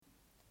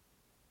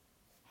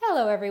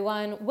Hello,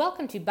 everyone.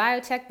 Welcome to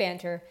Biotech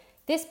Banter.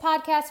 This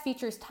podcast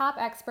features top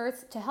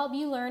experts to help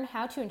you learn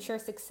how to ensure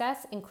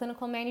success in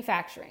clinical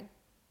manufacturing.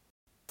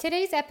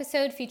 Today's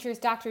episode features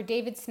Dr.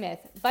 David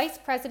Smith, Vice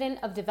President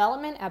of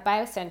Development at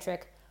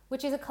Biocentric,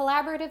 which is a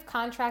collaborative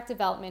contract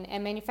development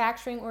and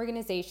manufacturing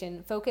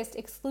organization focused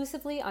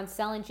exclusively on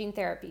cell and gene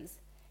therapies.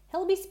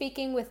 He'll be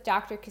speaking with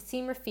Dr.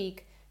 Kasim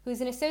Rafiq,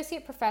 who's an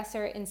associate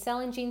professor in cell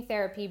and gene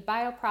therapy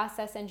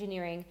bioprocess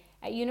engineering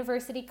at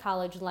University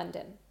College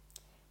London.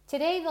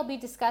 Today, they'll be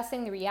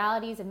discussing the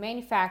realities of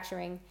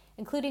manufacturing,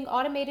 including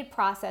automated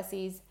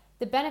processes,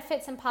 the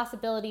benefits and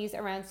possibilities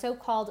around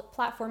so-called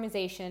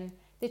platformization,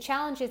 the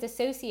challenges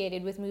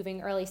associated with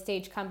moving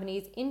early-stage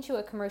companies into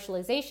a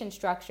commercialization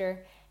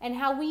structure, and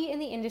how we in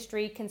the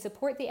industry can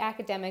support the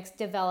academics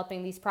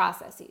developing these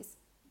processes.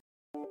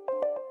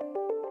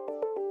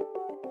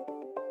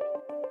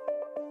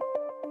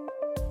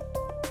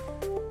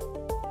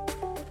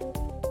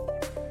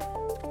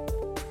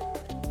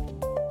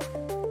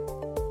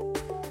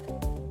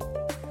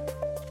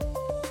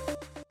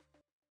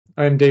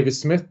 I'm David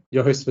Smith,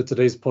 your host for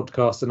today's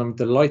podcast, and I'm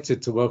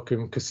delighted to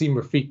welcome Kasim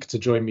Rafiq to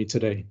join me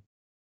today.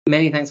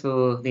 Many thanks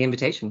for the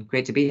invitation.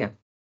 Great to be here.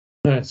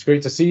 It's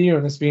great to see you,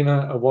 and it's been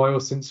a while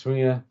since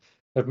we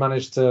have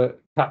managed to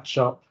catch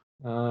up.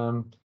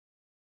 And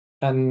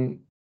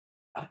I'm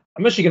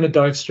actually going to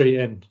dive straight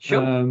in,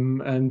 Sure.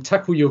 And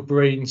tackle your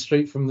brain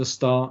straight from the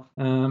start.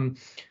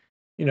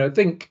 I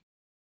think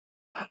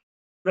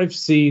I've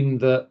seen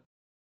that,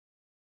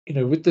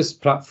 with this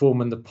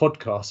platform and the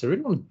podcast, I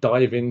really want to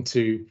dive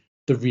into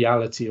the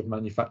reality of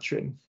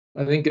manufacturing.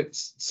 I think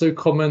it's so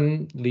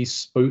commonly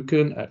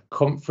spoken at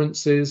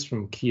conferences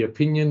from key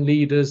opinion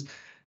leaders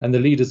and the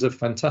leaders of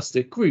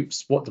fantastic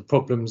groups what the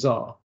problems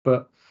are.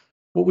 But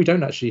what we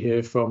don't actually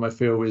hear from, I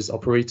feel, is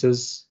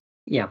operators,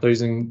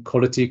 those in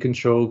quality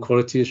control,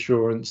 quality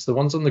assurance, the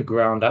ones on the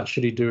ground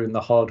actually doing the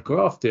hard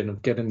grafting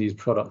of getting these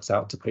products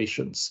out to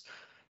patients.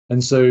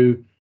 And so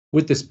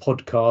with this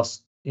podcast,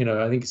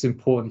 I think it's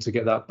important to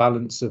get that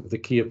balance of the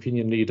key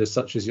opinion leaders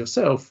such as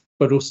yourself,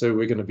 but also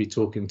we're going to be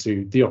talking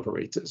to the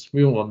operators.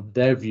 We all want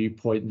their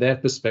viewpoint, their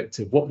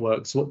perspective, what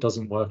works, what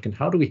doesn't work, and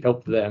how do we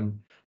help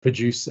them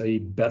produce a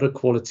better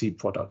quality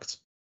product.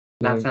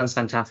 That sounds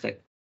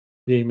fantastic.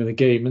 The aim of the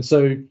game. And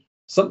so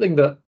something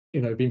that,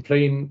 been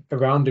playing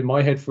around in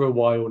my head for a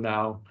while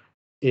now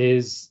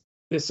is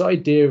this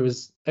idea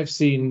is I've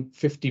seen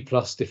 50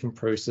 plus different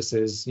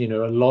processes, a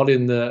lot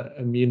in the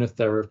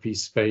immunotherapy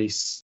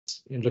space,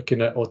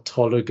 looking at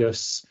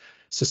autologous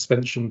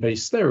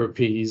suspension-based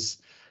therapies.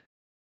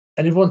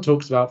 And everyone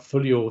talks about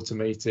fully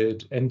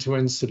automated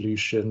end-to-end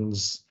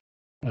solutions,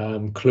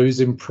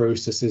 closing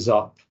processes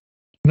up.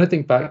 And I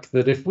think back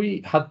that if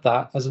we had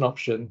that as an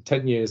option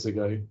 10 years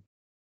ago,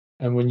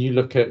 and when you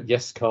look at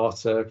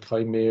Yescarta,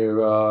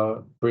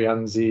 Chimera,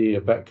 Breyanzi,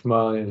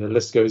 Abecma, and the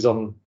list goes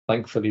on,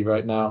 thankfully,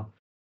 right now,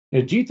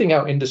 do you think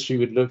our industry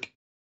would look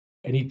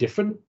any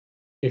different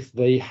if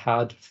they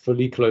had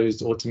fully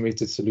closed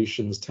automated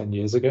solutions 10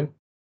 years ago?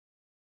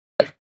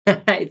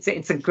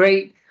 It's a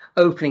great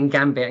opening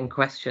gambit and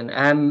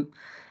question.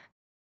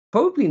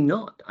 Probably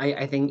not,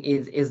 I think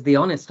is the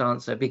honest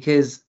answer,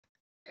 because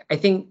I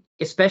think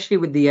especially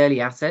with the early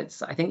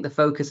assets, I think the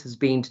focus has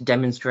been to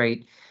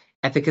demonstrate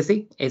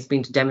efficacy. It's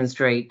been to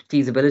demonstrate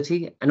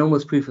feasibility and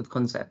almost proof of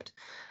concept.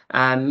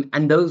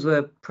 And those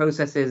were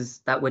processes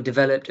that were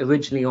developed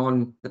originally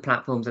on the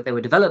platforms that they were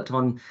developed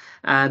on,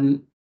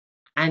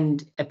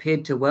 and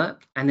appeared to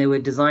work. And they were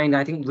designed,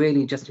 I think,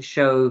 really just to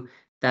show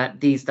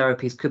that these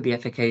therapies could be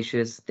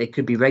efficacious, they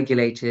could be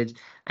regulated,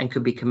 and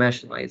could be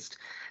commercialized.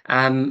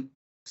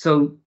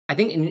 So I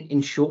think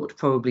in short,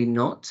 probably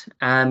not.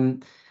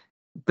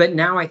 But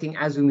now I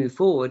think as we move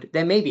forward,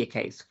 there may be a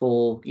case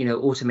for,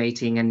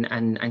 automating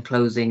and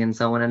closing and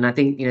so on. And I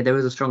think, there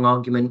is a strong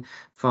argument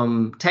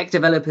from tech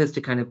developers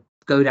to kind of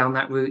go down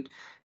that route.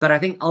 But I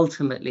think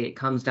ultimately it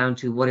comes down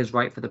to what is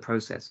right for the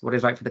process, what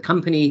is right for the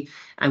company,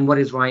 and what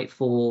is right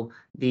for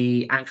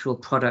the actual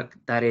product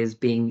that is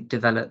being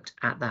developed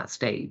at that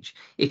stage.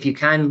 If you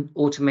can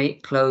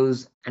automate,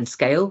 close, and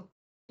scale,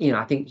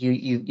 I think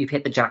you've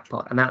hit the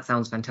jackpot, and that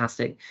sounds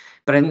fantastic.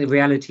 But I think the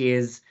reality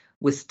is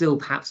we're still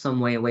perhaps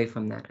some way away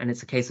from that. And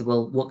it's a case of,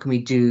 well, what can we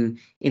do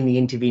in the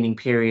intervening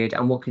period,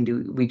 and what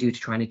can we do to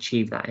try and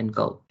achieve that end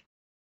goal?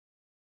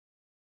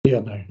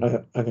 Yeah,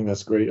 no, I think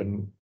that's great,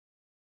 and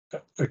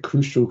a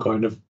crucial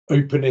kind of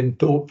open-end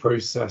thought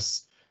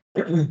process,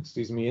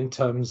 excuse me, in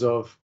terms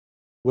of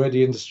where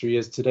the industry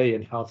is today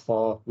and how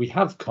far we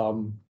have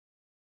come,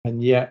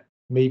 and yet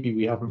maybe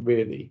we haven't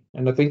really.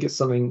 And I think it's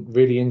something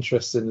really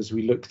interesting as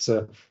we look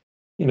to,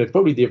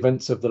 probably the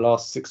events of the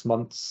last 6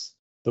 months,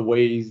 the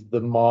way the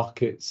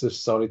markets have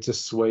started to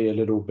sway a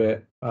little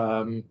bit,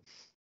 and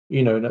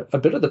a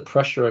bit of the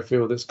pressure I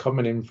feel that's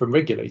coming in from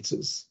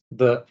regulators,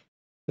 that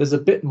there's a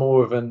bit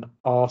more of an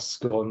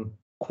ask on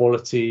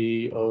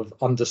quality of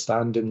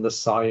understanding the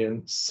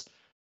science.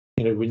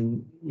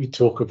 When we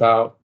talk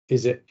about,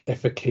 is it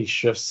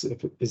efficacious?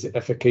 Is it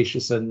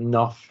efficacious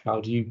enough? How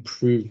do you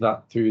prove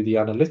that through the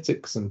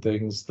analytics and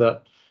things?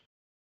 That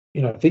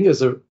I think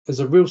there's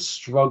a real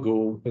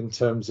struggle in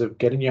terms of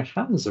getting your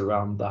hands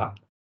around that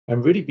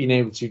and really being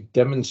able to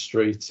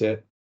demonstrate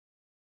it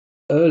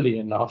early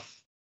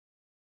enough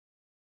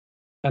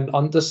and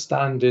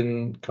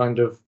understanding kind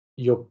of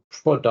your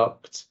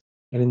product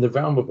and in the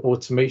realm of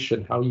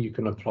automation, how you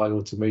can apply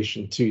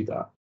automation to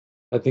that.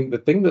 I think the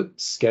thing that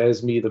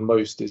scares me the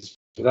most is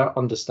without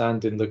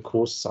understanding the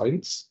core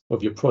science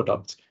of your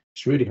product,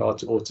 it's really hard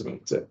to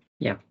automate it.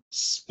 Yeah.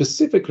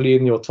 Specifically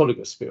in the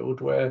autologous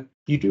field, where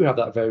you do have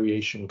that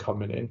variation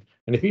coming in.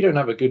 And if you don't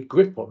have a good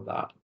grip on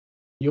that,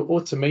 your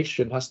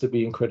automation has to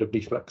be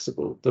incredibly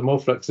flexible. The more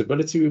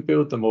flexibility we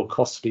build, the more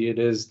costly it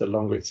is, the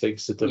longer it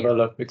takes to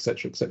develop, et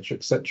cetera, et cetera,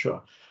 et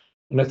cetera.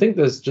 And I think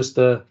there's just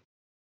a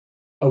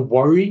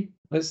worry,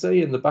 let's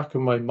say, in the back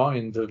of my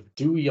mind of,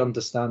 do we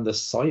understand the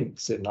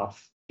science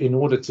enough in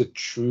order to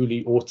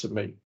truly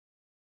automate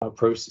our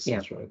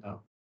processes right now?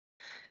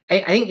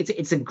 I think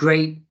it's a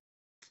great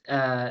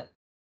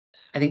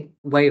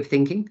way of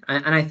thinking.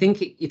 And I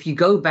think if you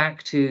go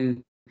back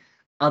to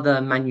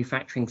other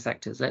manufacturing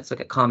sectors, let's look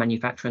at car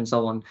manufacture and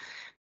so on,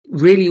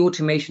 really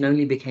automation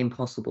only became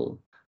possible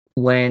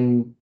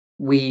when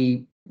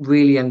we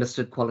really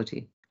understood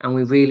quality and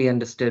we really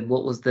understood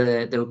what was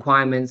the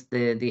requirements,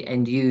 the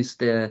end use,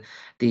 the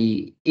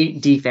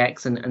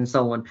defects and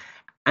so on.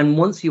 And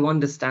once you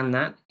understand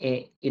that,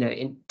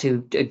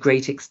 to a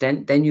great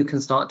extent, then you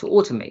can start to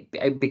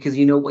automate because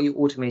you know what you're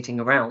automating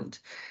around.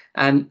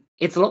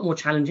 It's a lot more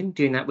challenging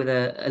doing that with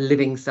a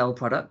living cell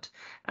product.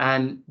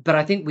 But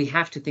I think we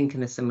have to think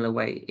in a similar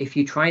way. If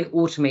you try and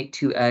automate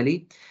too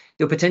early,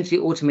 you're potentially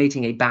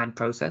automating a bad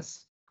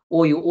process,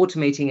 or you're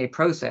automating a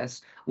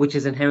process which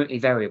is inherently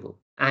variable.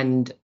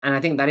 And I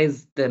think that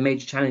is the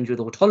major challenge with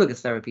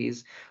autologous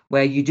therapies,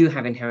 where you do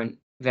have inherent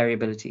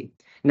variability.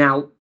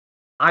 Now,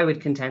 I would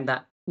contend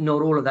that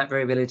not all of that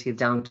variability is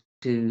down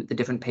to the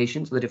different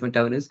patients or the different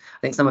donors. I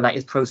think some of that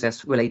is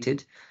process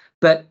related.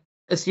 But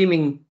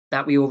assuming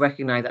that we all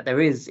recognize that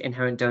there is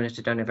inherent donor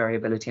to donor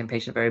variability and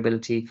patient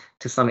variability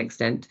to some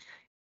extent,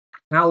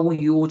 how will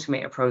you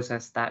automate a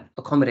process that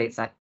accommodates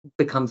that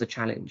becomes a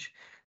challenge.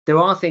 There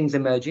are things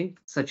emerging,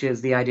 such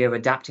as the idea of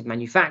adaptive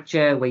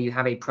manufacture, where you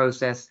have a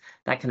process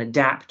that can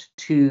adapt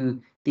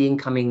to the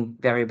incoming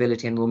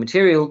variability in raw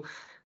material.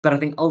 But I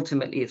think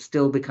ultimately it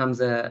still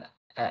becomes a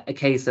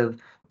case of,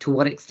 to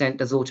what extent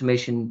does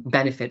automation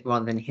benefit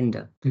rather than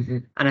hinder? Mm-hmm.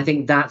 And I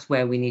think that's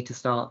where we need to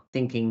start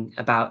thinking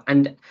about.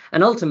 And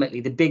ultimately,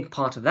 the big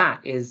part of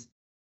that is,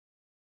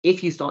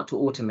 if you start to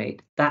automate,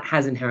 that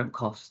has inherent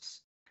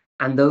costs.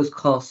 And those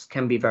costs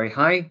can be very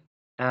high,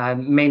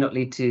 may not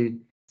lead to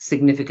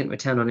significant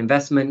return on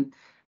investment,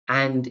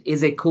 and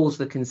is a cause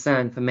for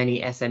concern for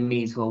many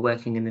SMEs who are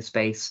working in this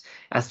space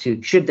as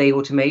to, should they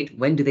automate,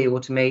 when do they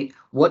automate,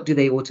 what do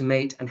they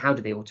automate, and how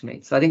do they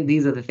automate? So I think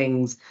these are the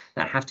things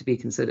that have to be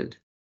considered.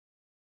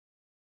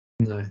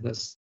 No,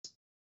 that's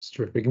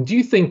terrific. And do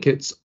you think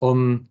it's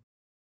on,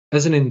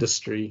 as an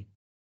industry,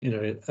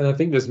 and I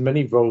think there's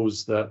many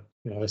roles that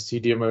a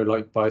CDMO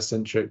like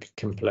Biocentric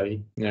can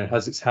play. It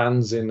has its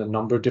hands in a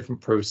number of different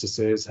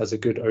processes, has a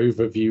good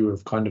overview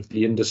of kind of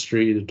the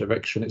industry, the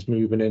direction it's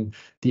moving in,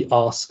 the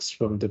asks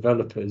from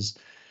developers.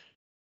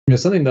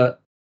 Something that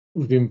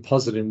we've been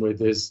puzzling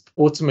with is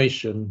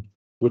automation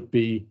would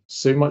be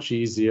so much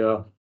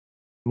easier,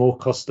 more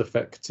cost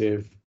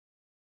effective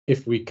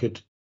if we could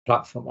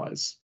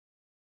platformize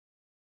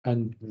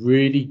and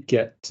really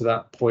get to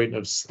that point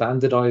of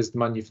standardized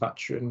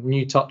manufacturing. When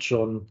you touch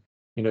on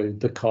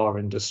the car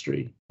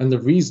industry, and the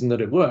reason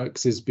that it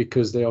works is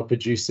because they are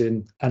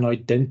producing an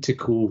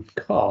identical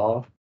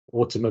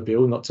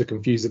automobile, not to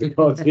confuse the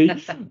car,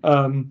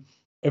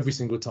 every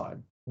single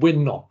time. We're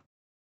not,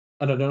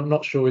 and I'm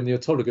not sure in the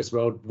autologous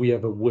world we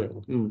ever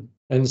will.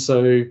 And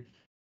so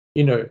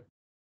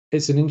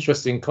it's an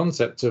interesting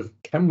concept of,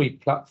 can we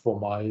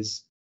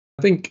platformize?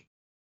 I think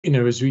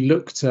as we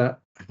looked at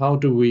how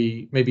do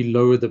we maybe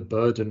lower the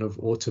burden of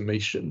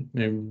automation?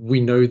 We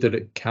know that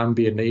it can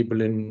be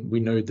enabling. We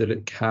know that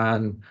it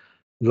can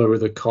lower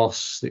the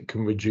costs. It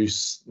can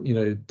reduce,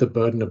 the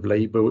burden of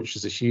labor, which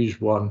is a huge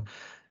one.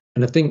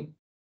 And I think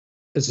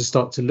as I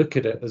start to look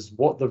at it as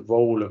what the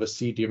role of a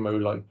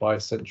CDMO like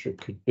Biocentric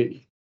could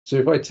be. So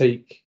if I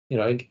take, I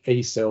think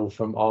ACell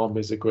from ARM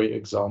is a great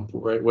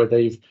example, right, where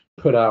they've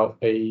put out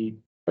I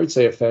would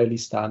say a fairly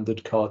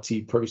standard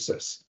CAR-T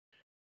process.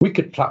 We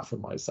could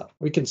platformize that.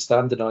 We can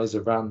standardize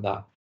around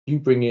that. You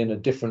bring in a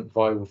different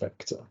viral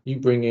vector. You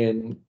bring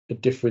in a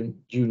different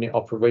unit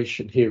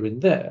operation here and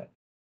there.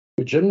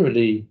 But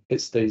generally, it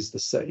stays the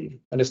same.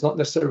 And it's not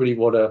necessarily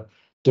what a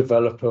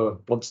developer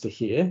wants to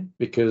hear,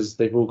 because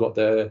they've all got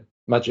their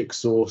magic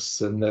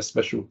sauce and their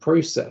special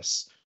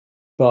process.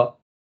 But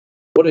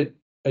what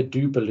I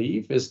do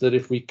believe is that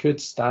if we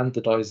could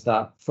standardize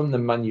that from the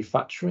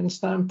manufacturing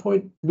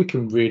standpoint, we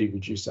can really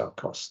reduce our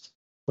cost.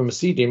 From a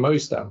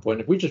CDMO standpoint,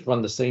 if we just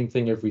run the same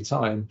thing every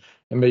time,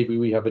 and maybe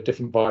we have a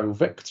different viral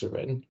vector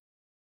in,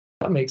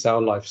 that makes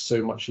our life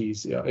so much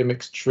easier. It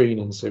makes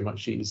training so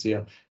much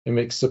easier. It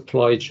makes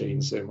supply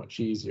chain so much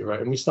easier,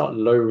 right? And we start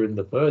lowering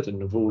the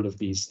burden of all of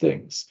these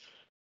things.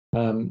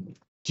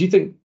 Do you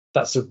think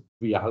that's a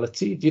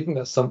reality? Do you think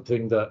that's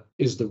something that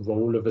is the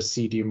role of a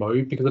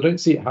CDMO? Because I don't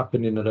see it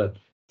happening at a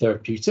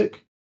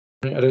therapeutic.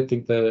 I don't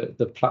think the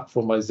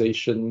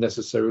platformization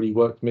necessarily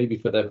worked maybe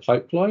for their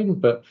pipeline,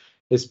 but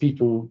as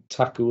people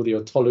tackle the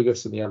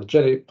autologous and the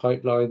allogeneic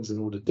pipelines and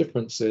all the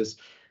differences,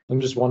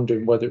 I'm just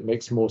wondering whether it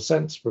makes more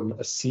sense from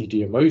a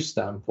CDMO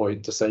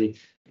standpoint to say,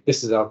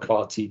 this is our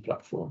CAR T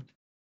platform.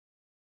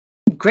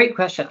 Great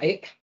question.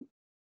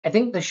 I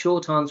think the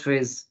short answer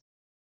is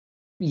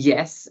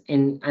yes,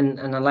 and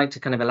I'd like to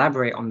kind of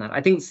elaborate on that.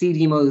 I think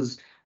CDMOs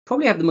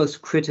probably have the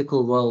most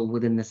critical role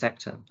within the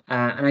sector.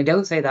 And I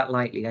don't say that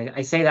lightly.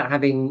 I say that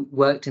having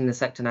worked in the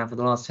sector now for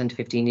the last 10 to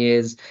 15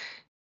 years,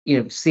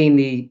 seeing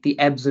the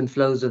ebbs and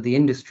flows of the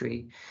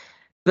industry.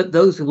 But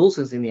those who've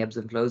also seen the ebbs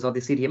and flows are the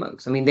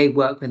CDMOs. I mean, they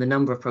work with a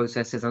number of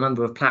processes, a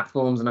number of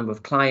platforms, a number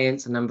of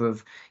clients, a number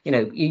of,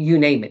 you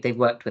name it, they've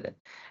worked with it.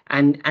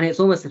 And it's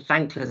almost a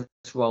thankless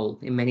role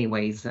in many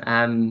ways.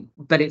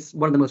 But it's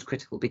one of the most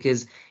critical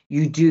because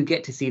you do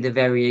get to see the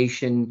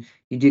variation.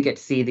 You do get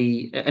to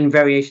see and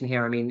variation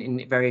here, I mean,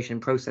 in variation in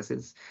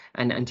processes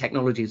and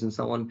technologies and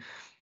so on.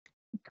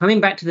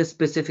 Coming back to the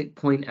specific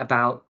point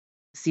about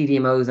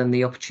CDMOs and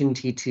the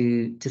opportunity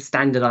to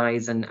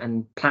standardize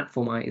and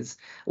platformize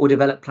or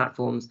develop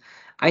platforms,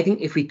 I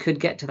think if we could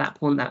get to that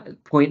point,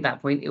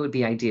 it would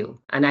be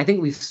ideal. And I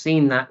think we've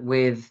seen that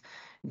with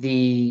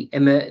the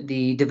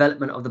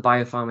development of the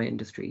biopharma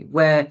industry,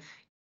 where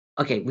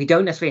okay, we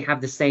don't necessarily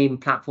have the same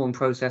platform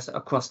process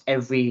across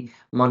every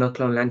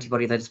monoclonal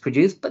antibody that is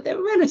produced, but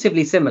they're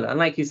relatively similar. And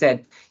like you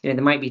said, they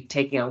might be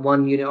taking out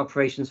one unit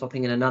operation,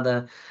 swapping in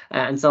another,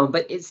 and so on.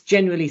 But it's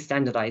generally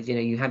standardized.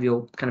 You have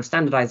your kind of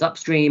standardized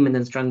upstream and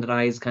then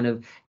standardized kind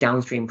of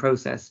downstream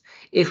process.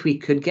 If we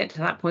could get to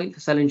that point for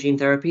cell and gene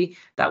therapy,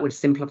 that would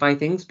simplify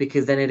things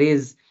because then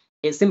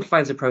it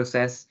simplifies the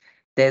process.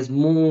 There's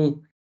more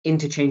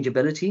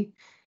interchangeability.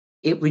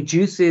 It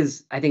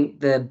reduces, I think,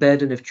 the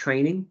burden of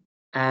training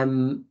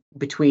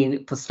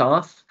for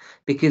staff,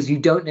 because you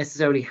don't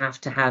necessarily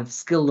have to have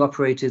skilled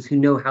operators who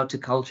know how to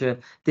culture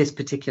this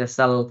particular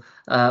cell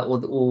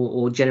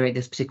or generate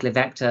this particular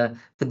vector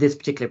for this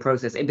particular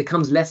process. It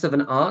becomes less of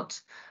an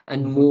art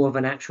and more of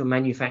an actual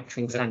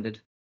manufacturing standard.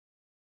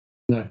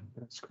 No,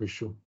 that's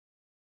crucial.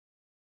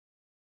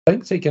 I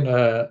think taking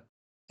a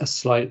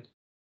slight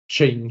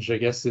change, I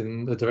guess,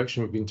 in the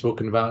direction we've been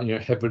talking about,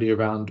 heavily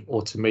around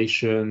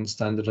automation,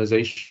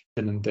 standardization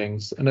and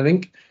things. And I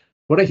think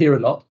what I hear a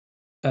lot,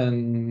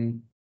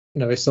 and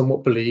I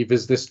somewhat believe,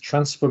 is this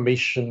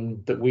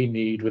transformation that we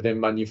need within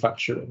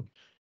manufacturing.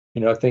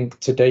 I think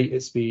to date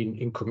it's been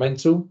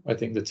incremental. I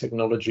think the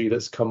technology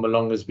that's come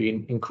along has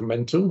been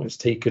incremental. It's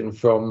taken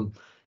from,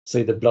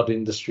 say, the blood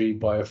industry,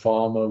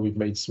 biopharma. We've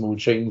made small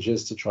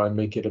changes to try and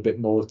make it a bit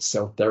more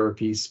cell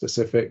therapy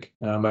specific.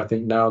 I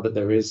think now that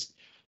there is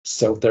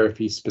cell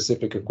therapy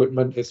specific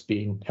equipment, it's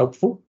been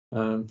helpful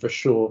for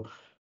sure.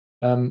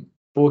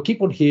 But we'll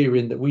keep on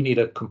hearing that we need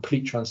a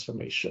complete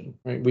transformation,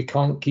 right? We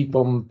can't keep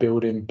on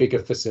building bigger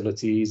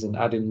facilities and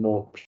adding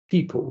more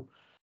people.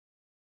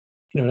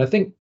 And I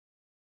think,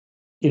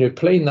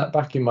 playing that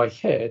back in my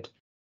head,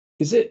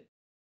 is it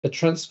a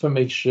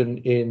transformation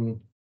in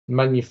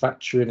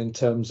manufacturing in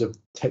terms of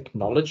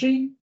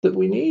technology that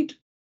we need?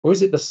 Or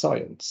is it the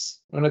science?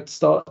 When I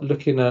start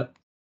looking at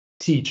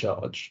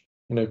T-Charge,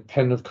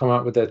 Penn have come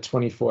out with their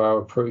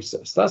 24-hour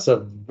process. That's a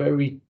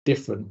very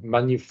different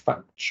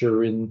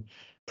manufacturing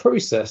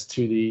process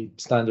to the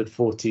standard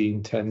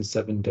 14, 10,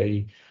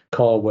 7-day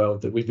car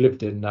world that we've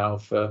lived in now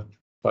for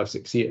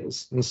 5-6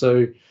 years. And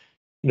so,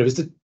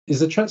 is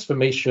the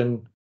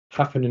transformation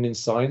happening in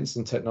science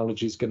and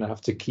technology is going to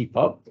have to keep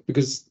up?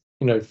 Because,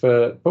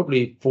 for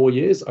probably 4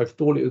 years, I've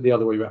thought it was the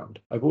other way around.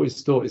 I've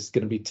always thought it's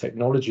going to be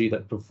technology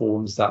that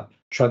performs that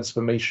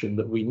transformation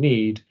that we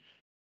need.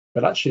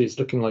 But actually, it's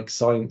looking like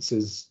science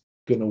is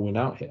going to win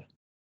out here.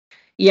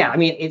 Yeah, I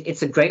mean,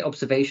 it's a great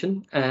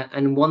observation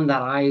and one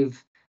that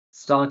I've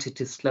started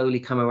to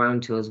slowly come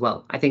around to as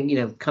well. I think,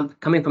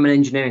 coming from an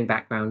engineering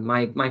background,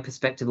 my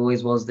perspective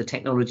always was the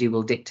technology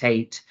will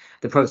dictate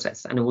the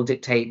process and it will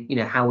dictate,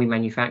 how we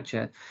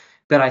manufacture.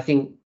 But I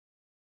think,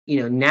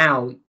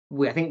 now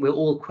I think we're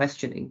all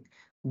questioning,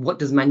 what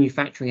does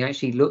manufacturing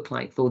actually look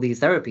like for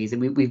these therapies?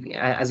 And we've,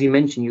 as you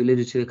mentioned, you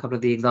alluded to a couple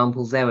of the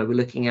examples there where we're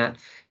looking at,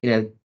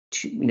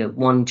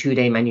 1-2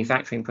 day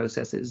manufacturing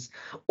processes.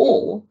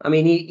 Or, I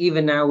mean,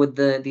 even now with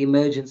the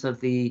emergence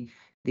of the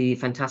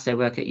fantastic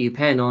work at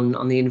UPenn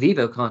on the in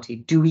vivo CAR T,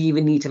 do we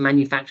even need to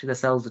manufacture the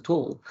cells at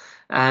all?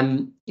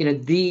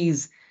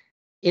 These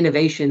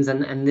innovations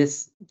and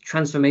this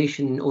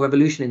transformation or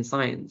revolution in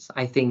science,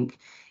 I think,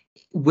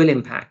 will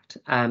impact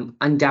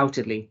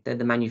undoubtedly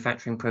the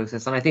manufacturing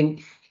process. And I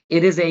think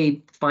it is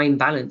a fine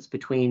balance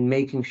between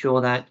making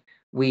sure that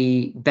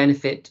we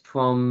benefit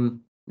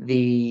from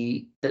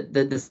the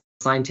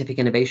scientific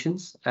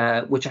innovations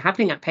which are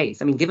happening at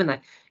pace. I mean, given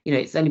that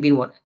it's only been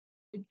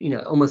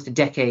almost a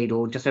decade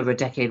or just over a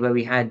decade where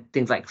we had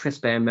things like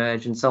CRISPR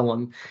emerge and so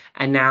on,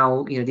 and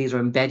now these are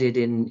embedded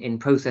in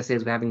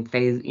processes. We're having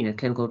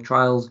clinical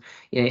trials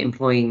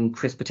employing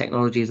CRISPR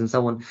technologies and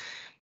so on.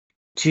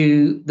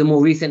 to the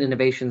more recent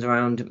innovations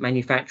around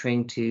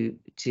manufacturing to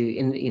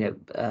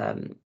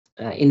in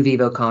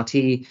vivo CAR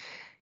T.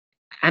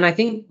 And I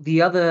think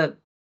the other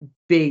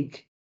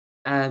big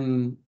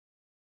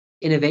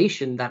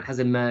innovation that has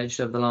emerged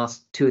over the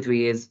last 2 or 3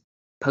 years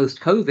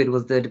post-COVID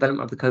was the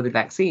development of the COVID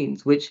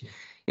vaccines, which,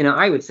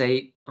 I would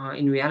say are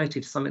in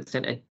reality to some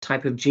extent a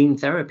type of gene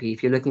therapy.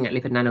 If you're looking at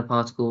lipid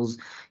nanoparticles,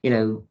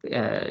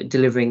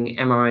 delivering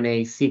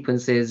mRNA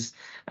sequences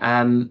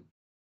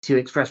to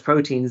express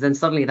proteins, then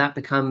suddenly that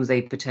becomes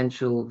a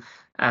potential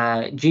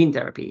gene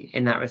therapy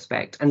in that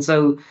respect. And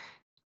so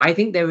I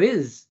think there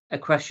is a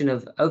question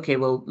of, okay,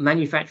 well,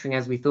 manufacturing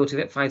as we thought of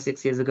it 5,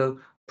 6 years ago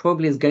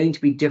probably is going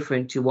to be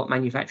different to what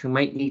manufacturing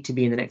might need to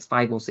be in the next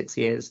 5 or 6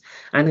 years.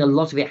 And I think a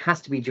lot of it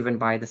has to be driven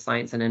by the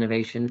science and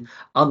innovation.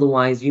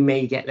 Otherwise, you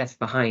may get left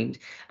behind.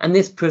 And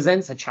this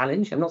presents a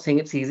challenge. I'm not saying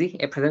it's easy.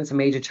 It presents a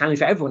major challenge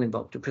for everyone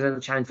involved. It presents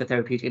a challenge for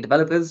therapeutic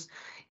developers.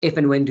 If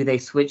and when do they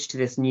switch to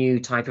this new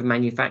type of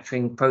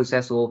manufacturing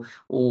process or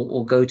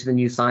go to the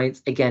new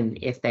science? Again,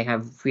 if they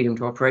have freedom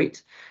to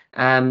operate.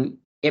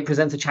 It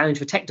presents a challenge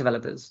for tech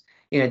developers.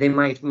 They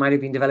might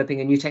have been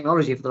developing a new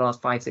technology for the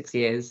last 5, 6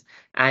 years,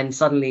 and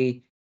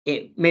suddenly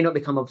it may not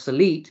become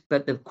obsolete,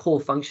 but the core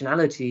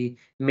functionality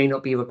may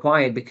not be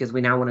required because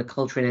we now want to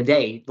culture in a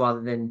day rather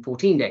than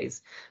 14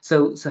 days.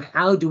 So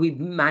how do we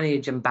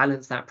manage and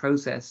balance that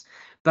process?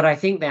 But I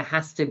think there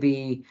has to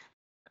be,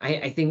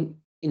 I think,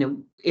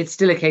 it's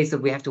still a case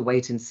of we have to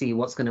wait and see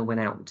what's going to win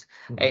out.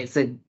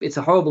 It's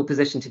a horrible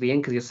position to be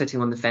in because you're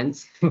sitting on the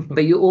fence,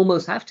 but you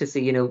almost have to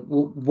see,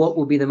 what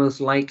will be the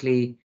most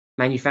likely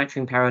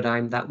manufacturing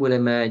paradigm that will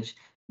emerge,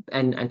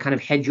 and kind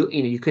of hedge your,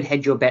 you could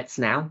hedge your bets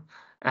now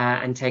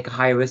and take a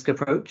higher risk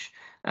approach,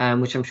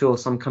 which I'm sure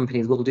some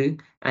companies will do,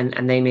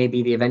 and they may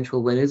be the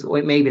eventual winners, or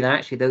it may be that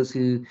actually those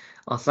who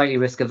are slightly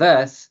risk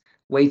averse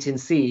wait and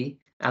see,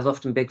 as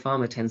often big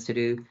pharma tends to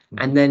do,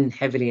 and then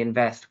heavily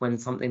invest when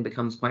something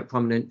becomes quite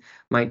prominent,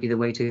 might be the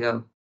way to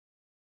go.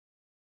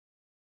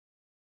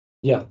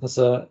 Yeah, that's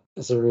a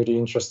really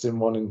interesting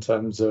one in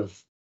terms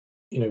of,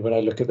 when I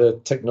look at the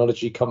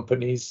technology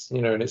companies,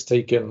 and it's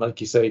taken, like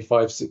you say,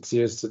 5, 6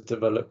 years to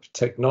develop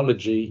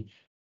technology.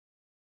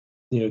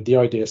 The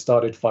idea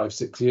started 5,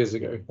 6 years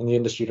ago, and the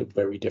industry looked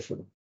very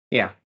different.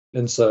 Yeah.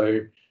 And so,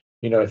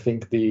 I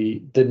think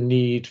the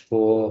need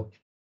for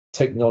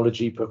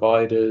technology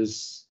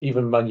providers,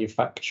 even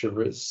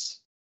manufacturers,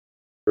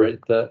 right,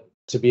 that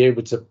to be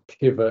able to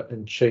pivot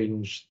and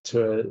change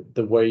to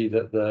the way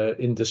that the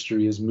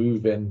industry is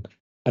moving,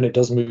 and it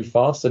does move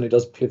fast and it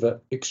does pivot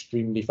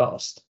extremely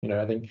fast.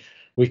 I think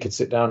we could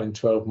sit down in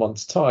 12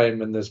 months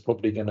time and there's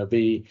probably going to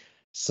be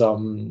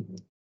some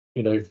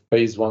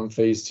phase 1,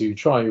 phase 2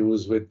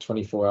 trials with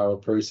 24-hour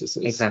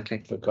processes.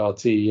 Exactly. For CAR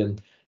T. And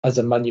as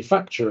a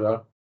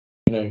manufacturer,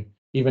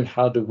 even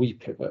how do we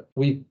pivot?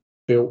 We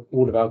built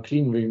all of our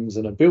clean rooms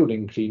and are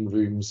building clean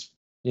rooms,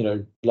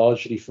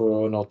 largely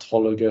for an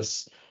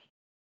autologous,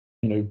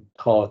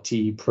 CAR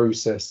T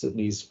process that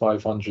needs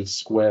 500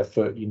 square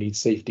foot. You need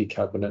safety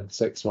cabinets,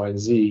 X, Y, and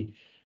Z.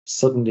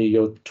 Suddenly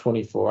you're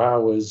 24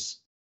 hours.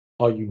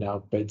 Are you now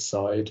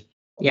bedside?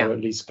 Yeah. Or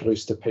at least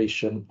close to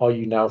patient? Are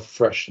you now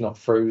fresh, not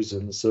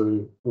frozen?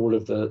 So all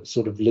of the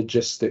sort of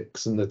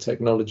logistics and the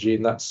technology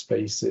in that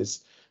space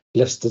is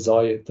less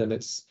desired than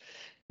it's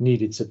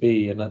needed to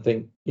be. And I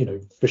think,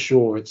 for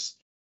sure it's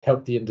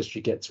helped the industry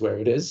get to where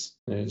it is.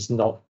 It's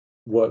not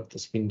work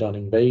that's been done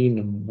in vain,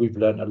 and we've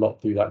learned a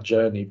lot through that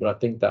journey. But I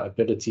think that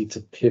ability to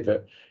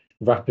pivot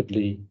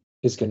rapidly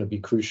is going to be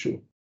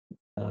crucial.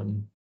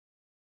 And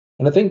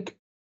I think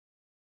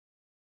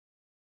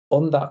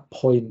on that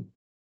point,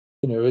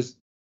 as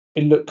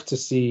we look to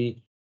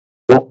see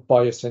what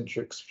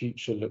BioCentric's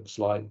future looks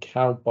like,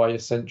 how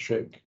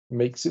BioCentric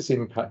makes its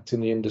impact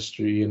in the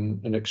industry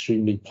in an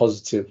extremely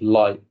positive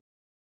light.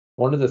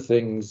 One of the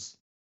things,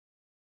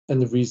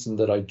 and the reason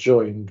that I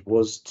joined,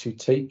 was to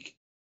take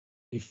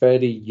a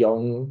fairly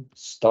young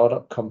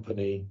startup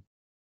company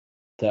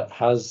that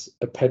has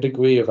a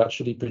pedigree of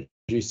actually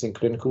producing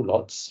clinical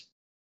lots,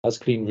 has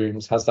clean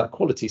rooms, has that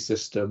quality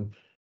system,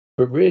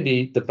 but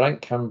really the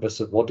blank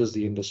canvas of what does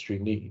the industry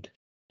need.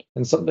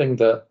 And something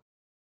that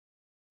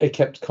it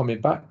kept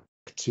coming back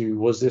to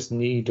was this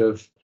need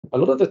of, a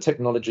lot of the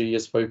technology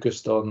is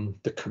focused on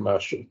the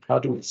commercial. How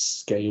do we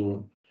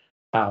scale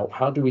out?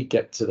 How do we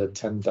get to the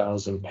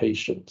 10,000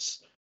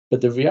 patients? But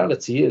the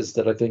reality is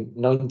that I think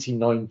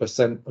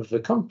 99% of the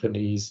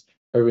companies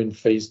are in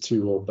phase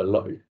 2 or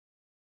below.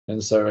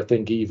 And so I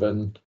think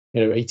even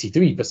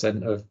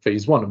 83% of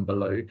phase 1 and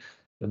below,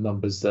 the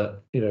numbers that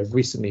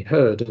recently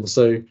heard. And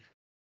so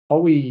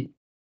I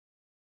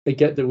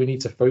get that we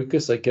need to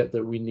focus, I get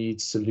that we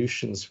need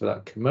solutions for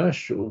that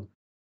commercial,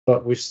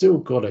 but we've still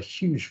got a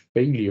huge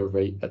failure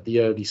rate at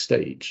the early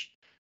stage,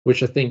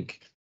 which I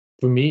think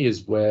for me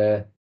is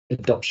where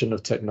adoption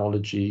of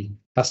technology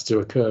has to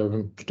occur,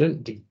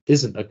 and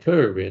isn't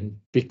occurring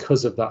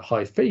because of that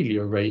high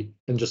failure rate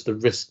and just the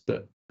risk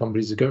that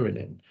companies are going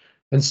in.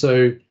 And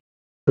so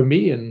for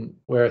me, and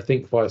where I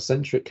think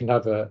BioCentric can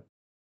have a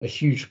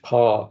huge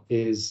part,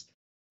 is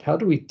how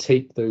do we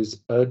take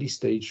those early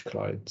stage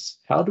clients?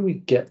 How do we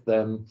get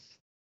them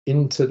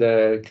into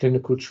their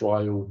clinical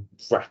trial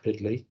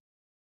rapidly,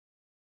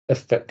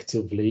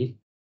 effectively,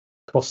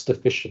 cost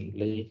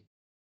efficiently,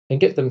 and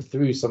get them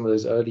through some of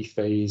those early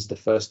phase, the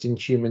first in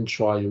human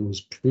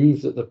trials,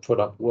 prove that the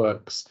product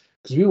works?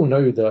 Because we all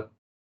know that,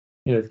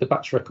 you know, the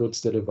batch record's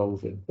still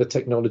evolving, the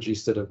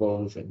technology's still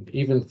evolving,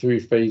 even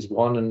through phase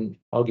one and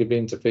arguably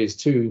into phase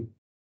two,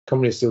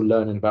 companies still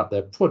learning about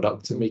their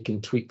product and making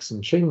tweaks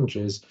and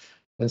changes.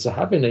 And so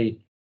having a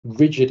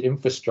rigid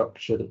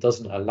infrastructure that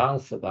doesn't allow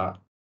for that,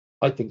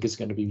 I think is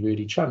going to be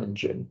really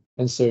challenging.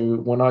 And so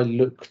when I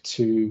look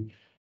to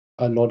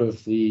a lot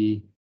of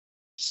the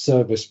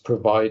service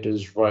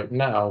providers right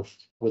now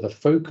with a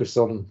focus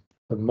on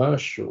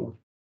commercial,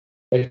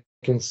 I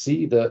can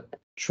see that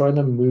trying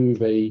to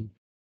move a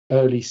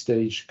early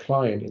stage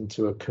client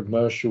into a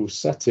commercial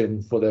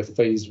setting for their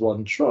phase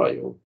one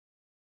trial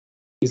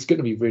is going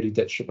to be really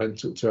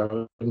detrimental to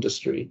our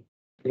industry.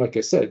 Like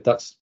I said,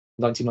 that's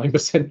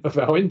 99% of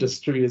our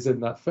industry is in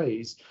that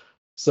phase.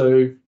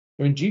 So,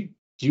 I mean, do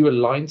you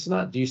align to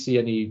that? Do you see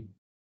any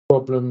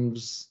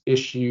problems,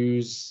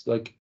 issues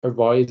like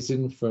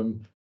arising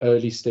from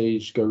early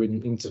stage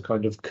going into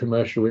kind of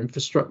commercial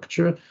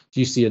infrastructure? Do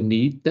you see a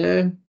need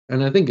there?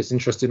 And I think it's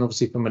interesting,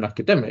 obviously, from an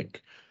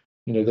academic,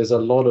 you know, there's a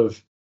lot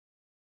of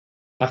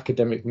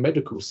academic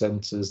medical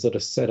centers that are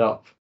set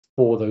up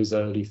for those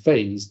early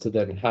phase to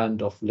then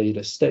hand off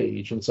later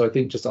stage. And so I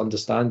think just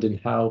understanding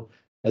how,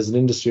 as an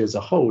industry as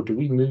a whole, do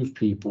we move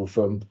people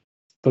from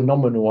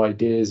phenomenal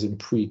ideas in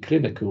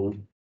preclinical,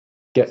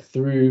 get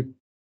through,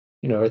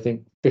 you know, I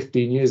think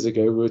 15 years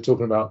ago, we were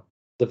talking about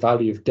the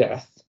valley of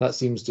death. That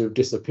seems to have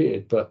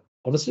disappeared, but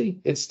honestly,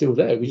 it's still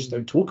there. We just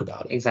don't talk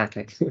about it.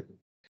 Exactly.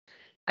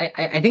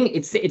 I think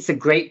it's a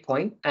great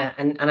point.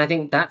 And I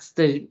think that's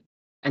the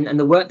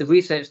work, the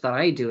research that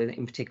I do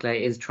in particular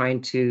is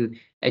trying to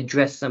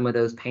address some of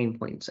those pain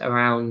points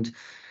around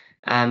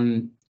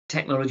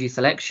technology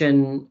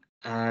selection,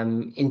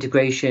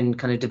 integration,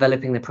 kind of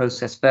developing the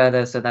process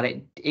further so that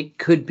it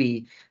could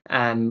be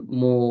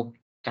more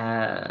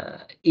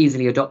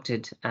easily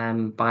adopted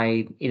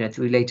by, you know,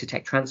 through later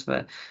tech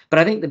transfer. But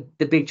I think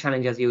the big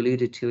challenge, as you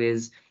alluded to,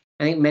 is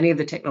I think many of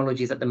the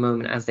technologies at the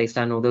moment, as they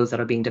stand, or those that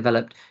are being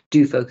developed,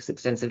 do focus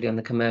extensively on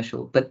the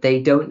commercial, but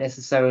they don't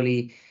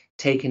necessarily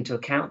take into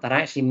account that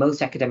actually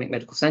most academic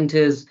medical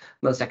centers,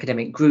 most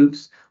academic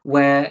groups,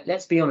 where,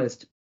 let's be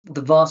honest,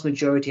 the vast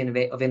majority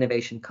of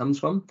innovation comes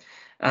from,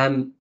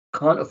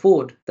 can't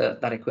afford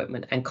that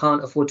equipment and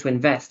can't afford to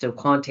invest or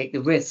can't take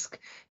the risk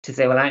to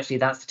say, well, actually,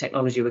 that's the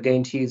technology we're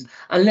going to use,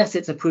 unless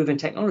it's a proven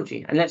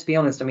technology. And let's be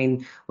honest, I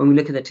mean, when we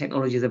look at the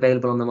technologies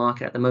available on the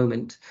market at the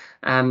moment,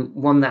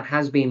 one that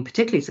has been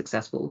particularly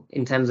successful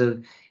in terms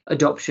of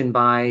adoption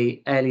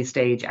by early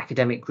stage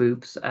academic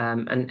groups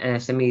and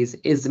SMEs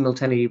is the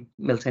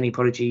Miltenyi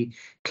Prodigy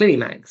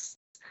CliniMags.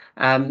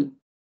 And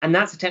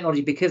that's a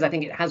technology, because I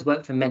think it has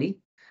worked for many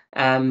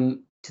to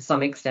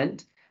some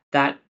extent,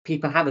 that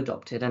people have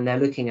adopted and they're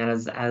looking at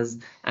as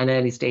an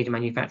early stage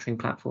manufacturing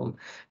platform.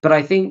 But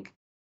I think,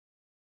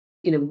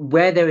 you know,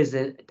 where there is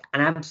an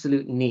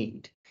absolute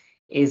need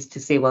is to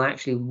say, well,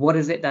 actually, what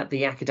is it that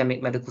the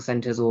academic medical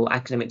centers or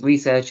academic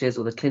researchers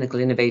or the clinical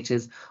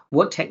innovators,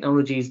 what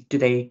technologies do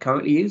they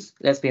currently use?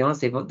 Let's be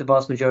honest, the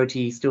vast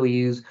majority still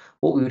use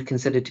what we would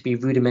consider to be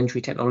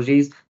rudimentary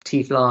technologies,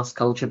 T-flasks,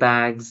 culture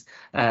bags,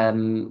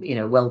 you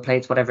know, well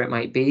plates, whatever it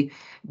might be.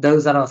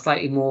 Those that are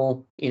slightly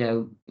more, you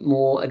know,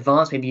 more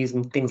advanced, maybe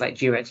using things like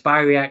GRX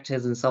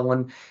bioreactors and so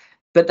on.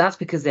 But that's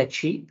because they're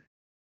cheap,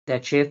 they're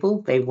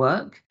cheerful, they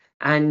work.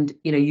 And,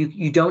 you know,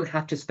 you don't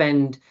have to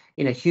spend,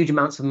 you know, huge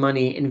amounts of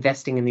money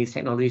investing in these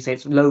technologies. So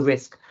it's low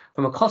risk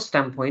from a cost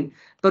standpoint,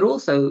 but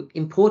also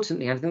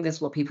importantly, I think this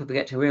is what people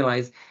forget to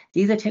realize,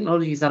 these are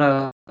technologies that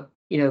are,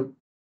 you know,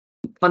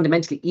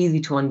 fundamentally easy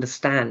to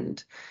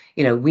understand.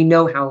 You know, we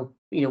know how,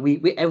 you know, we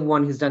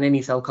everyone who's done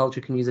any cell culture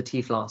can use a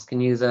T-flask,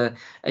 can use a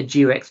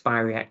GRX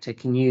bioreactor,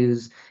 can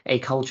use a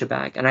culture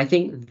bag. And I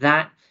think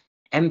that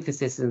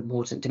emphasis is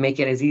important to make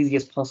it as easy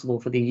as possible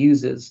for the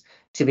users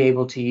to be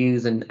able to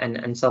use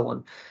and so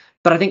on.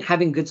 But I think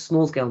having good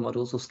small scale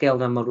models or scale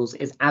down models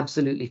is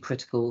absolutely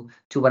critical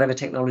to whatever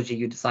technology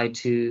you decide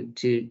to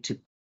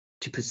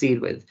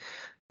proceed with.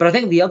 But I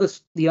think the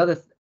other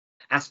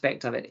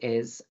aspect of it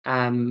is,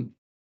 I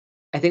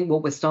think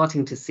what we're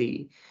starting to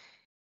see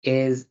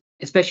is,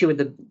 especially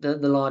with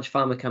the large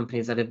pharma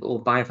companies that have,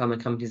 or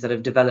biopharma companies that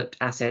have developed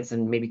assets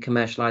and maybe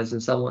commercialized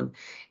and so on,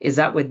 is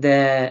that with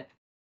their,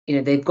 you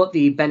know, they've got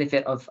the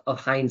benefit of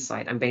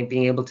hindsight and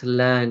being able to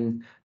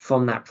learn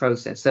from that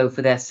process. So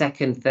for their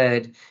second,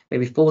 third,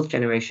 maybe fourth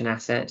generation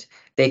asset,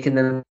 they can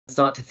then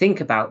start to think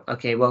about,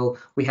 okay, well,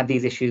 we have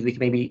these issues, we can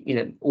maybe, you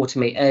know,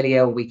 automate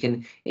earlier, or we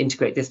can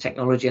integrate this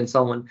technology and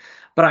so on.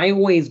 But I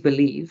always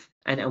believe,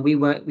 and we've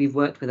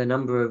worked with a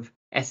number of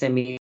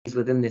SMEs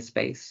within this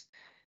space,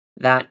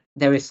 that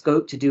there is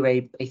scope to do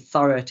a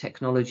thorough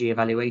technology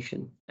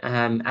evaluation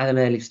at an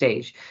early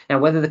stage. Now,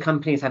 whether the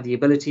companies have the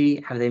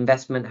ability, have the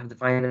investment, have the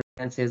finance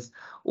finances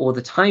or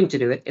the time to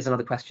do it is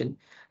another question.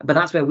 But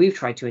that's where we've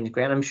tried to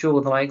integrate. And I'm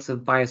sure the likes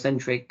of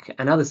Biocentric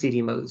and other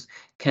CDMOs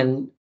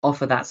can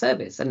offer that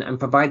service and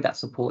provide that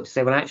support to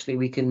say, well, actually,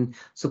 we can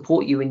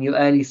support you in your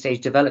early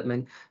stage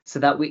development so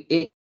that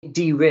it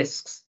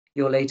de-risks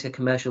your later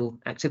commercial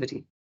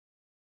activity.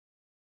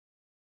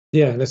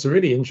 Yeah, and it's a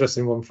really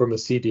interesting one from a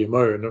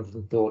CDMO. And I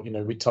thought,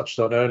 we touched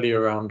on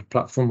earlier around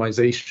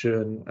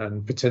platformization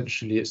and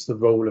potentially it's the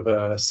role of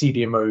a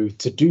CDMO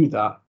to do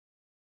that.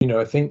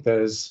 I think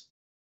there's,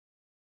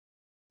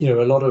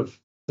 a lot of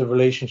the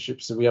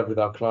relationships that we have with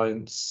our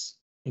clients,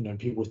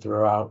 people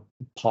throw out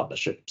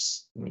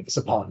partnerships. I mean, it's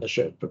a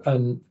partnership.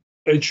 And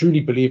I truly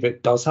believe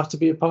it does have to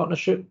be a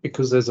partnership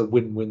because there's a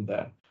win-win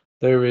there.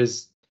 There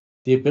is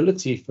the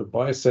ability for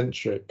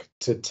Biocentric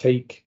to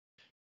take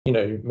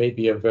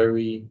maybe a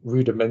very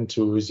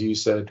rudimental, as you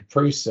said,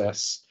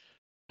 process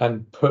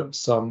and put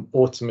some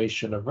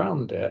automation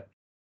around it,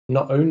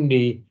 not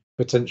only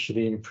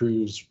potentially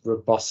improves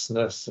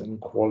robustness and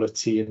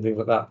quality and things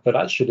like that, but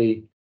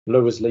actually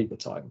lowers labor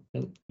time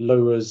and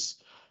lowers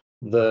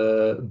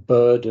the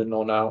burden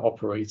on our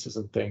operators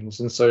and things.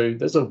 And so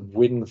there's a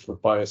win for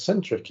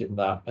Biocentric in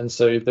that. And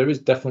so there is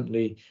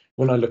definitely,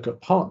 when I look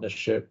at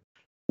partnership,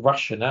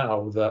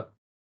 rationale that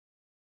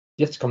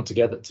you have to come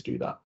together to do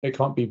that. It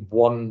can't be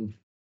one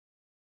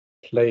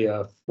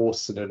player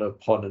forcing it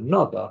upon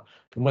another.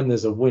 And when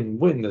there's a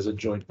win-win, there's a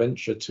joint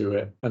venture to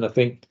it. And I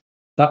think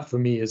that for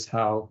me is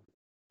how,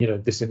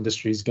 this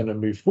industry is going to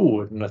move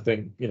forward. And I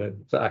think, the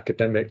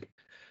academic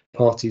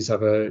parties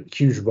have a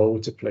huge role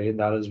to play in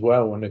that as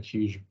well, and a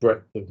huge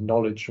breadth of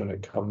knowledge when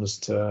it comes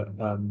to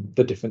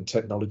the different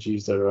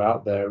technologies that are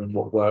out there and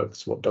what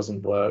works, what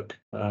doesn't work,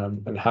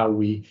 and how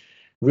we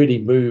really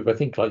move, I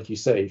think, like you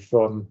say,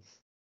 from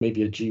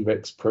maybe a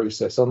GREX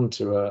process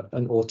onto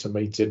an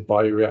automated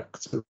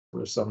bioreactor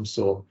of some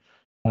sort,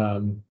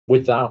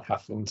 without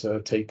having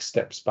to take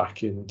steps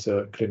back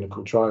into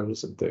clinical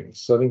trials and things.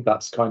 So I think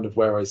that's kind of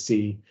where I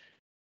see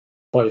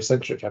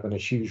Biocentric having a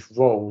huge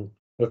role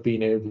of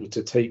being able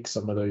to take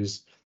some of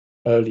those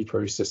early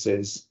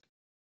processes,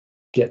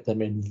 get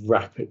them in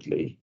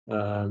rapidly,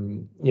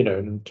 and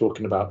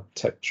talking about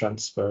tech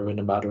transfer in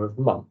a matter of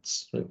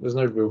months. There's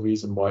no real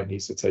reason why it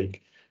needs to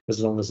take as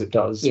long as it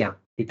does. Yeah.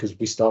 Because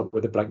we start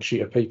with a blank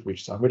sheet of paper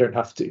each time. We don't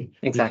have to.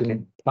 Exactly. We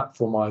can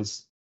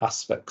platformize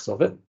aspects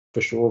of it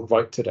for sure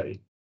right today.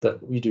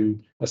 That we do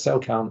a cell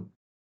count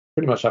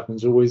pretty much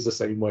happens always the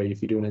same way.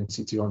 If you do an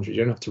NC200, you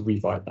don't have to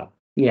rewrite that.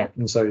 Yeah.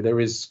 And so there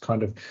is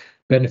kind of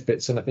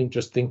benefits. And I think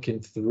just thinking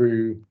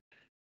through,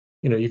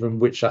 even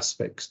which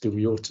aspects do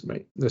we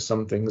automate? There's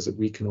some things that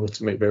we can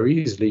automate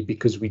very easily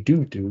because we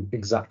do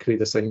exactly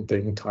the same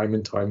thing time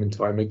and time and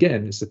time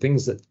again. It's the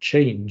things that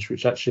change,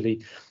 which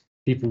actually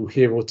people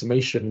hear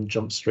automation and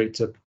jump straight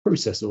to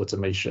process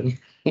automation.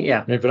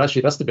 Yeah. But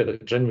actually that's the bit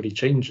that generally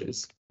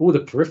changes. All the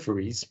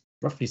peripheries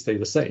roughly stay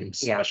the same,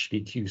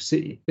 especially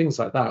QC, things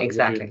like that.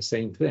 Exactly. We're doing the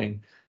same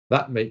thing.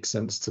 That makes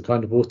sense to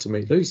kind of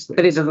automate those things.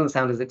 But it doesn't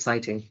sound as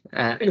exciting.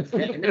 And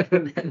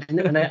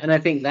I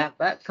think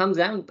that comes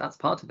down, that's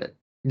part of it.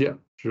 Yeah,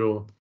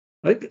 sure.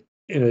 I think,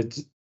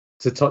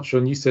 to touch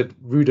on, you said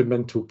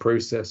rudimental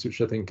process,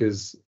 which I think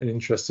is an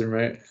interesting,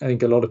 right? I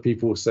think a lot of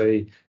people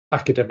say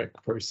academic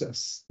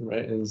process,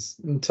 right? Is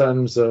in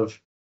terms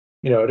of,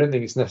 I don't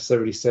think it's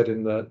necessarily said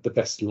in the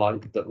best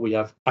light that we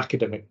have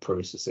academic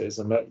processes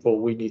and therefore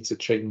we need to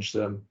change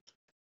them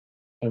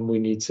and we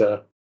need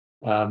to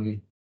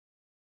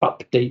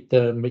update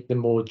them, make them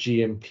more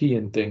GMP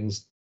and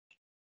things.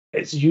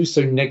 It's used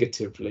so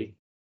negatively.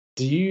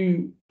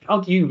 How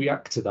do you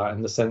react to that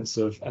in the sense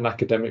of an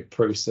academic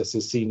process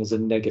is seen as a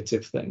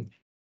negative thing?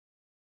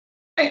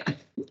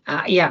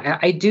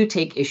 I do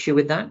take issue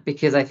with that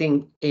because I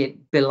think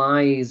it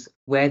belies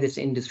where this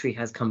industry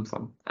has come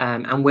from,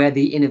 and where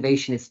the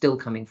innovation is still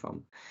coming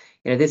from.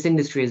 This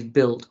industry is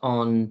built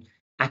on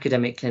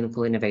academic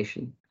clinical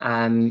innovation.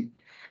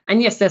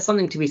 And yes, there's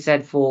something to be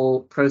said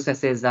for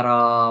processes that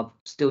are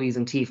still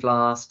using tea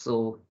flasks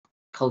or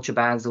culture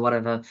bags or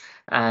whatever,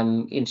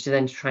 to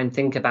then try and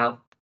think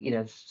about,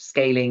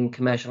 scaling,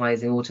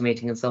 commercializing,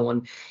 automating, and so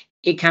on.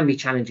 It can be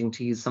challenging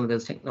to use some of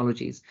those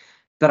technologies.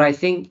 But I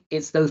think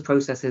it's those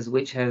processes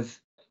which have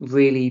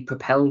really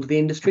propelled the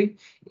industry.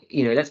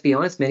 Let's be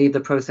honest, many of the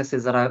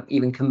processes that are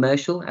even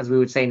commercial, as we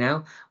would say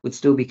now, would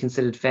still be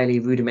considered fairly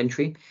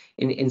rudimentary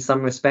in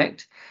some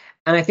respect.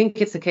 And I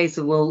think it's a case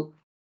of, well,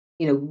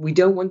 we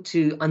don't want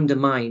to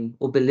undermine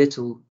or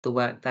belittle the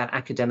work that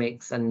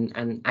academics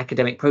and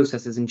academic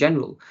processes in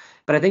general.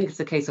 But I think it's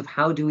a case of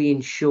how do we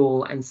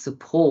ensure and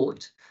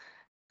support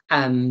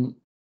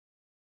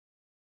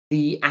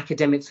the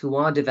academics who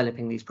are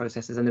developing these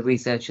processes and the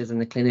researchers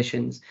and the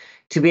clinicians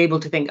to be able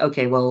to think,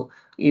 okay, well,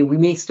 we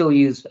may still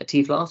use a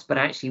T flask, but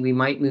actually we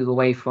might move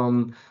away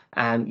from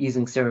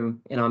using serum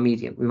in our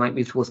medium. We might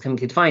move towards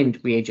chemically defined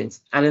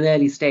reagents at an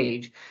early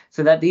stage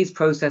so that these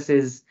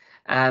processes,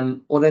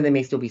 although they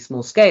may still be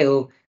small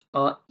scale,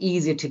 are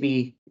easier to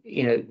be,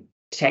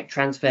 tech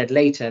transferred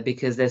later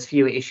because there's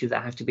fewer issues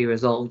that have to be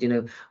resolved.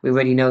 We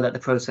already know that the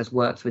process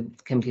works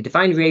with chemically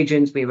defined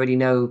reagents. We already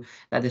know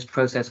that this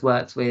process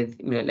works with,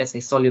 let's say,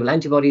 soluble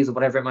antibodies or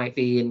whatever it might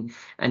be,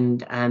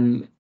 and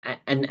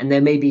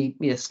there may be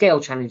scale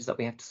challenges that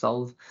we have to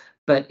solve,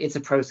 but it's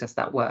a process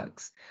that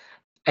works.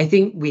 I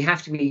think we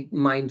have to be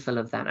mindful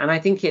of that, and I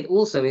think it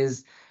also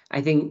is,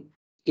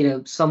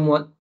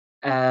 somewhat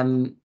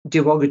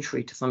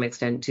derogatory to some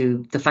extent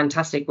to the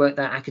fantastic work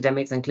that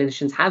academics and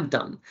clinicians have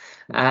done.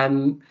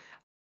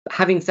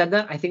 Having said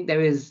that, I think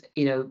there is,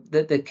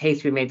 the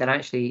case we made that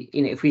actually,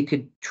 if we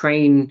could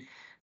train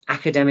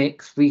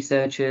academics,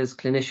 researchers,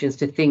 clinicians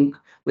to think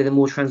with a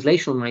more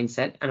translational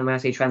mindset, and when I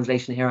say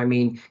translation here, I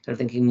mean kind of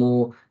thinking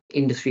more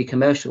industry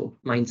commercial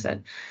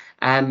mindset,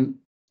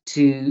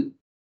 to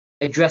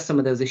address some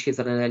of those issues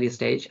at an earlier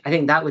stage, I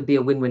think that would be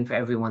a win-win for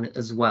everyone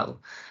as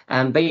well.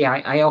 But yeah,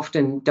 I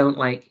often don't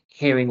like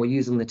hearing or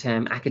using the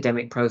term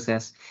academic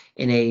process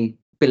in a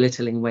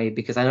belittling way,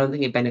 because I don't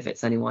think it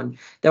benefits anyone.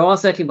 There are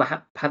certainly,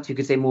 perhaps you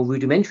could say, more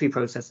rudimentary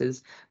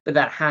processes, but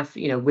that have,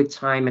 with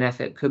time and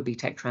effort, could be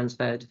tech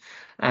transferred.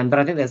 But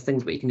I think there's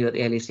things that you can do at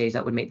the early stage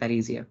that would make that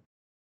easier.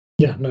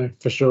 Yeah, no,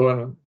 for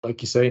sure.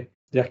 Like you say,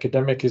 the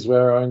academic is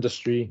where our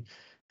industry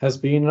has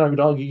been, and I would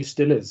argue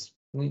still is.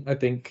 I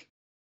think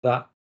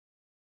that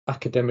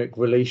academic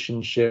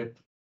relationship,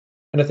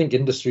 and I think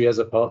industry has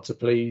a part to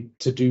play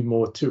to do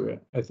more to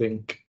it. I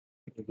think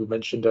we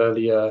mentioned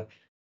earlier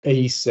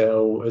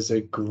ACell as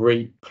a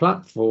great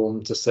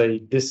platform to say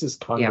this is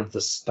kind of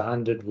the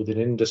standard within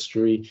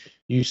industry.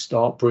 You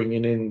start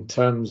bringing in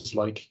terms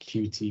like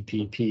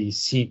QTPP,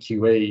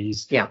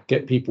 CQAs,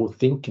 get people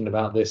thinking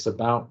about this,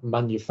 about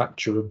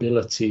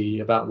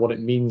manufacturability, about what it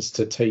means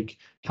to take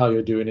how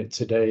you're doing it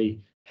today.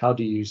 How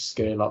do you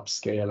scale up,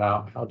 scale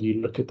out? How do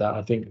you look at that?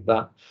 I think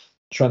that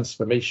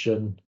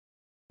transformation,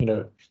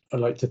 I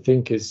like to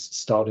think is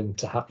starting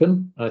to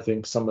happen. I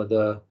think some of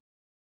the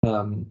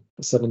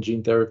cell and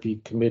gene therapy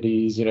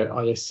committees,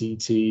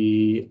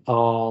 ISCT,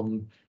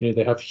 ARM,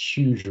 they have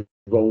huge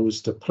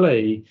roles to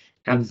play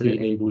in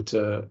being able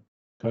to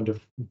kind of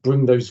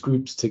bring those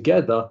groups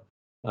together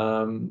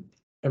and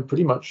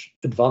pretty much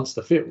advance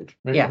the field.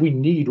 Right? Yeah. We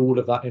need all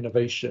of that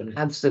innovation.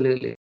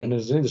 Absolutely. And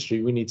as an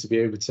industry, we need to be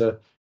able to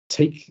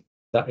take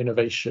that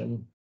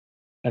innovation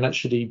and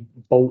actually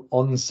bolt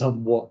on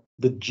somewhat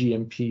the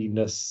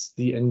GMP-ness,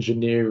 the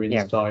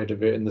engineering side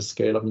of it, and the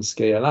scale up and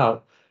scale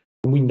out.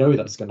 And we know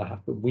that's going to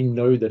happen. We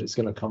know that it's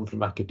going to come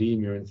from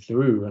academia and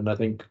through. And I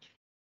think,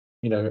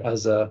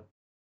 as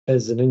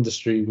an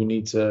industry, we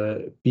need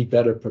to be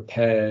better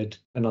prepared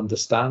and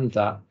understand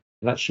that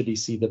and actually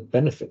see the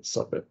benefits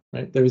of it.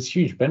 Right? There is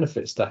huge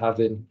benefits to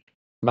having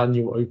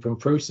manual open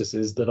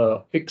processes that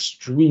are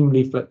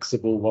extremely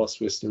flexible whilst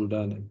we're still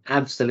learning.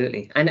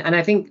 Absolutely. And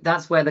I think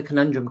that's where the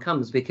conundrum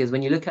comes, because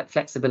when you look at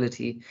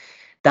flexibility,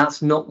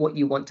 that's not what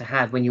you want to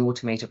have when you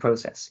automate a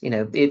process.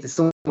 It's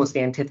almost the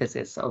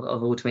antithesis of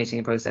automating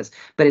a process,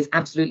 but it's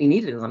absolutely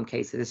needed in some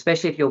cases,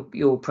 especially if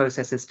your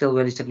process is still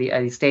relatively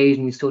early stage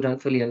and you still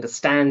don't fully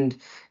understand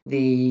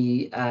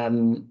the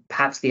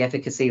perhaps the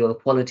efficacy or the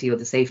quality or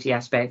the safety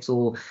aspects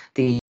or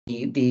the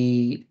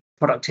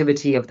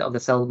productivity of the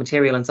cell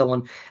material and so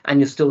on, and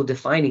you're still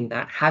defining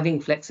that.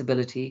 Having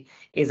flexibility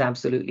is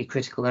absolutely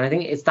critical, and I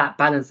think it's that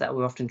balance that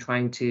we're often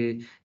trying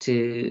to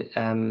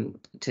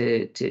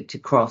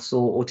cross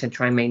or to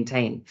try and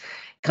maintain.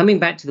 Coming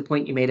back to the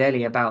point you made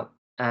earlier about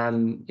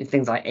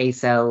things like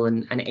ACell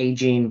and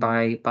AGene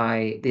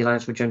by the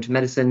Alliance for Regenerative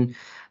Medicine,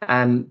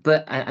 and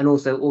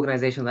also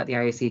organizations like the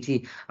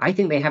IACT, I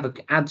think they have an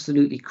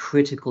absolutely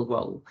critical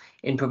role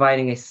in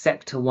providing a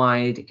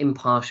sector-wide,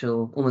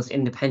 impartial, almost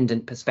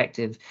independent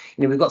perspective.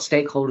 We've got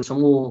stakeholders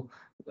from all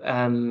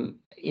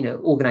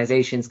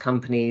organizations,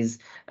 companies,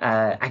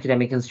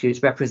 academic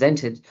institutes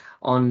represented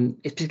on,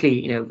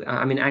 particularly,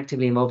 I'm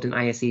actively involved in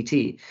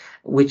ISCT,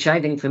 which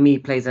I think for me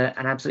plays an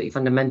absolutely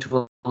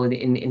fundamental role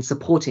in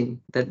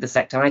supporting the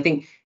sector. And I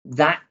think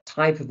that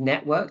type of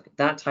network,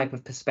 that type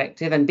of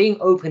perspective, and being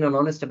open and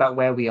honest about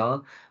where we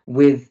are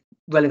with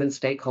relevant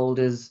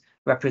stakeholders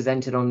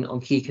represented on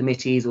key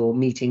committees or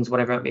meetings,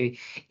 whatever it may be,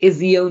 is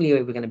the only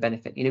way we're going to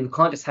benefit. We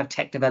can't just have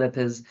tech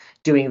developers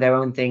doing their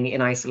own thing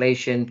in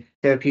isolation,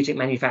 therapeutic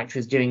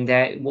manufacturers doing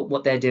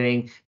what they're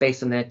doing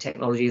based on their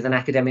technologies, and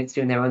academics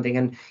doing their own thing.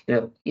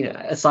 And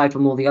aside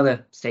from all the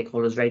other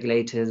stakeholders,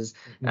 regulators,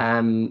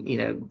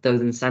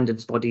 those in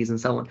standards bodies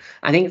and so on,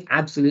 I think it's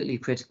absolutely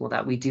critical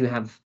that we do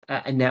have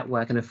a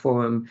network and a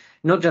forum,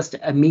 not just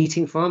a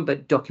meeting forum,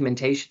 but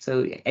documentation.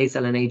 So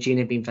ACell and AGene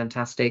have been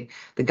fantastic.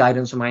 The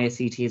guidance from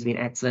ISCT has been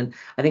excellent.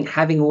 I think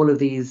having all of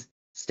these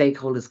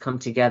stakeholders come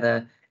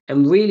together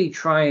and really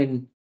try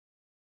and,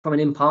 from an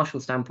impartial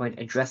standpoint,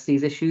 address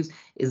these issues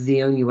is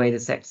the only way the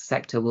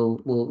sector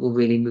will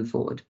really move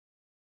forward.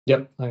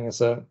 Yep, I think that's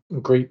a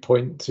great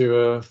point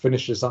to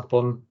finish us up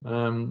on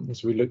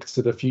as we look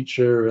to the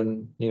future.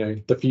 And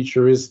the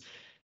future is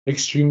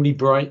extremely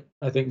bright.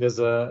 I think there's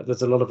a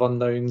lot of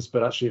unknowns,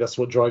 but actually that's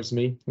what drives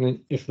me. I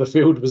mean, if the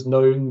field was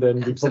known,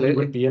 then we probably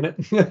wouldn't be in it.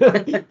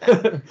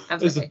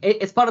 Absolutely.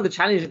 It's part of the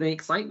challenge and the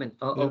excitement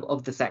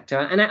of the sector.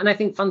 And I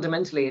think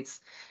fundamentally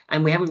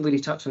and we haven't really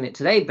touched on it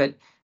today, but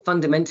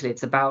fundamentally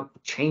it's about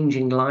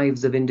changing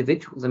lives of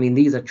individuals. I mean,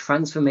 these are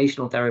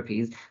transformational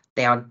therapies.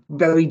 They are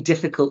very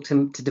difficult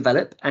to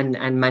develop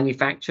and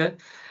manufacture,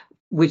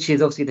 which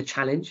is obviously the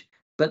challenge.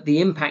 But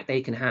the impact they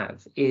can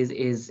have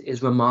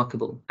is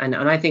remarkable, and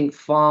I think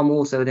far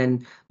more so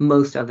than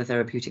most other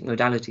therapeutic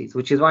modalities.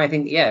 Which is why I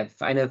think,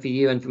 I know for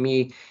you and for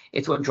me,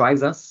 it's what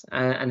drives us,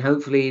 and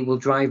hopefully will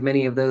drive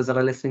many of those that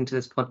are listening to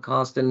this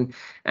podcast.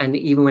 And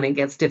even when it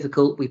gets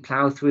difficult, we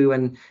plow through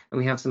and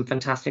we have some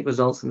fantastic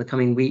results in the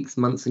coming weeks,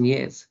 months, and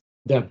years.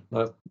 Yeah,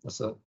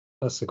 that's a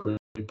great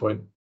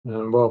point.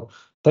 Well,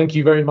 thank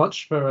you very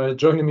much for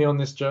joining me on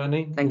this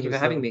journey. Thank you for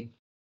having me.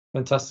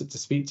 Fantastic to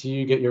speak to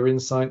you, get your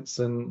insights,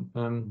 and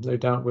no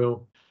doubt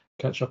we'll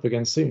catch up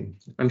again soon.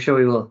 I'm sure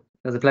we will.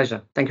 It was a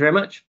pleasure. Thank you very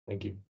much.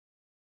 Thank you.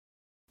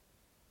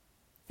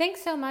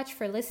 Thanks so much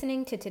for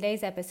listening to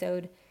today's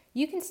episode.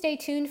 You can stay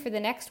tuned for the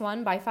next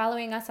one by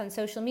following us on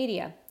social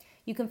media.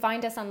 You can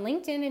find us on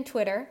LinkedIn and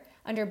Twitter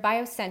under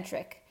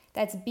Biocentric.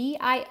 That's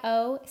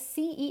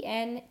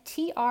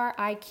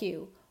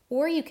BIOCENTRIQ.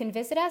 Or you can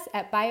visit us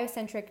at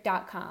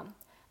biocentric.com.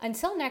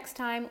 Until next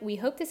time, we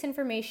hope this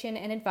information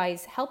and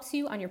advice helps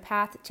you on your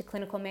path to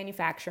clinical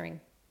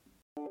manufacturing.